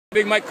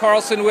Big Mike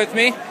Carlson with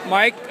me.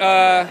 Mike,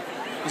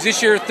 is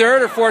this your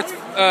third or fourth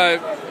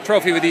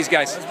trophy with these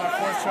guys? This is my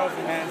fourth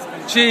trophy, man.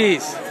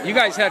 Jeez, you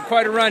guys had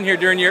quite a run here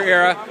during your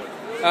era.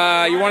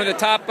 You're one of the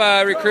top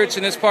recruits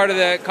in this part of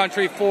the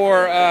country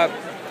for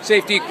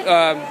safety.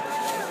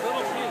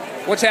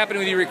 What's happening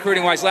with you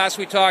recruiting-wise? Last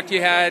we talked,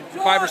 you had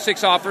 5 or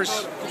 6 offers.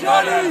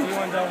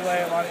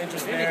 D1AA, a lot of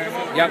interest there.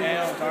 Yep.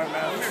 Yale,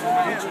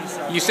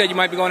 Dartmouth, You said you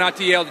might be going out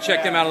to Yale to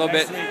check them out a little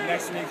bit.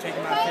 Next week,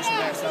 taking my fishing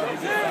there, so it'll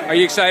be good. Are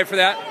you excited for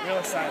that? Real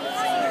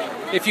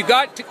excited. If you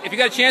got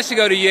a chance to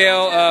go to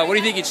Yale, what do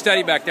you think you'd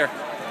study back there? I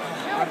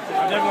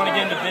definitely want to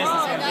get into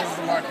business, man. Business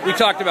and marketing. We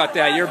talked about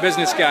that. You're a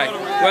business guy.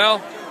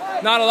 Well,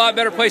 not a lot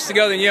better place to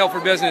go than Yale for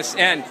business.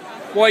 And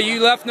boy,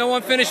 you left no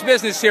unfinished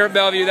business here at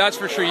Bellevue, that's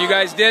for sure. You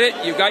guys did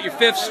it. You got your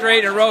 5th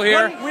straight in a row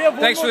here.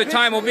 Thanks for the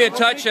time. We'll be in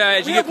touch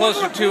as you get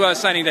closer to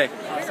signing day.